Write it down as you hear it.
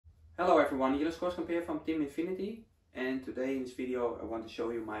Hello everyone, Jilles Groskamp here from Team Infinity, and today in this video I want to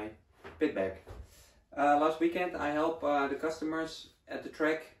show you my pit bag. Last weekend I helped the customers at the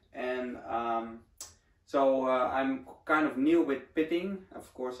track, and I'm kind of new with pitting.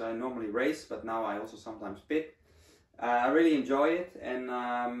 Of course I normally race, but now I also sometimes pit. I really enjoy it,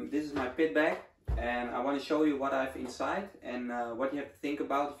 and this is my pit bag, and I want to show you what I have inside and what you have to think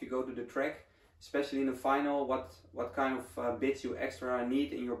about if you go to the track. Especially in the final, what kind of bits you extra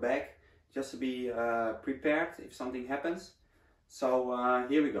need in your bag, just to be prepared if something happens. So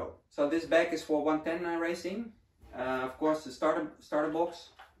here we go. So this bag is for 110 racing. Of course the starter box,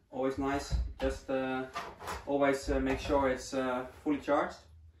 always nice. Just always make sure it's fully charged.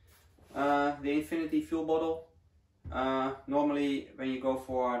 The Infinity fuel bottle. Normally when you go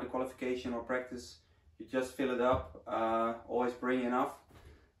for the qualification or practice, you just fill it up. Always bring enough.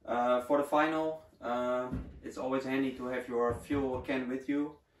 For the final, it's always handy to have your fuel can with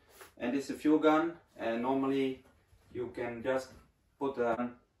you, and this is a fuel gun, and normally you can just put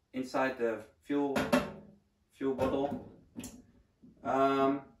inside the fuel bottle.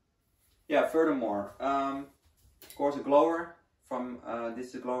 Yeah, furthermore, of course a glower from this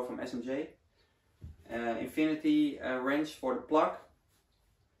is a glower from SMJ. Infinity wrench for the plug.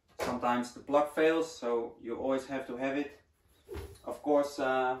 Sometimes the plug fails, so you always have to have it. Of course,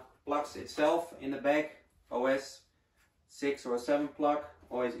 plugs itself in the bag, OS 6 or 7 plug,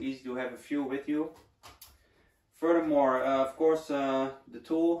 always easy to have a few with you. Furthermore, of course, the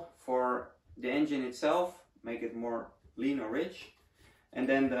tool for the engine itself, make it more lean or rich. And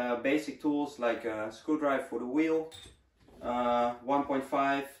then the basic tools like a screwdriver for the wheel,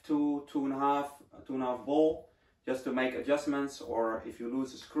 1.5, 2, 2.5 ball, just to make adjustments, or if you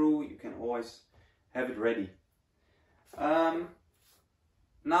lose a screw, you can always have it ready.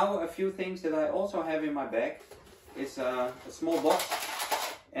 Now a few things that I also have in my bag is a small box,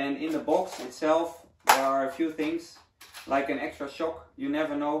 and in the box itself there are a few things like an extra shock. You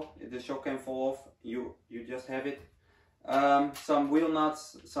never know if the shock can fall off, you just have it. Some wheel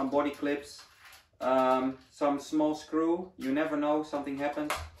nuts, some body clips, some small screw. You never know, something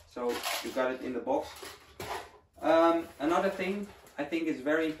happens, so you got it in the box. Another thing I think is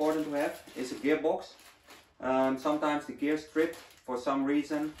very important to have is a gearbox. Sometimes the gears trip for some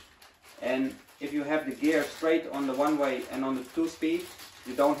reason, and if you have the gear straight on the one way and on the 2-speed,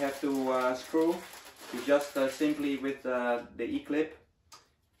 you don't have to screw. You just simply with the E-clip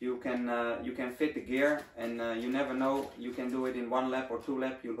you can fit the gear, and you never know, you can do it in 1 lap or 2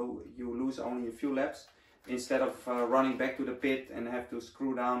 laps. You lose only a few laps instead of running back to the pit and have to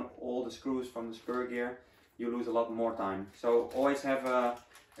screw down all the screws from the spur gear. You lose a lot more time. So always have a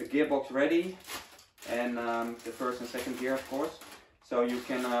gearbox ready, and the first and second gear, of course, so you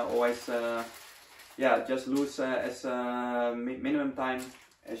can always just lose as minimum time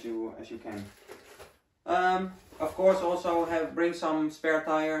as you can. Of course, also bring some spare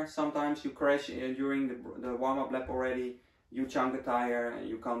tire. Sometimes you crash during the warm-up lap already, you chunk a tire and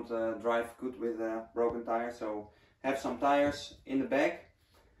you can't drive good with a broken tire, so have some tires in the bag.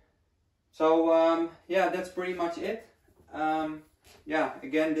 So yeah, that's pretty much it. Yeah,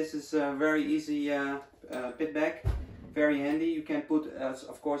 again, this is a very easy pit bag, very handy. You can put,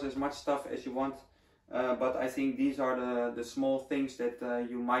 of course, as much stuff as you want, but I think these are the small things that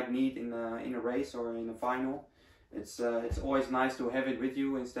you might need in a race or in a final. It's always nice to have it with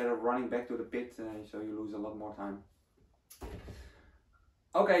you instead of running back to the pit, so you lose a lot more time.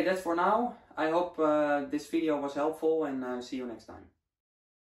 Okay, that's for now. I hope this video was helpful, and see you next time.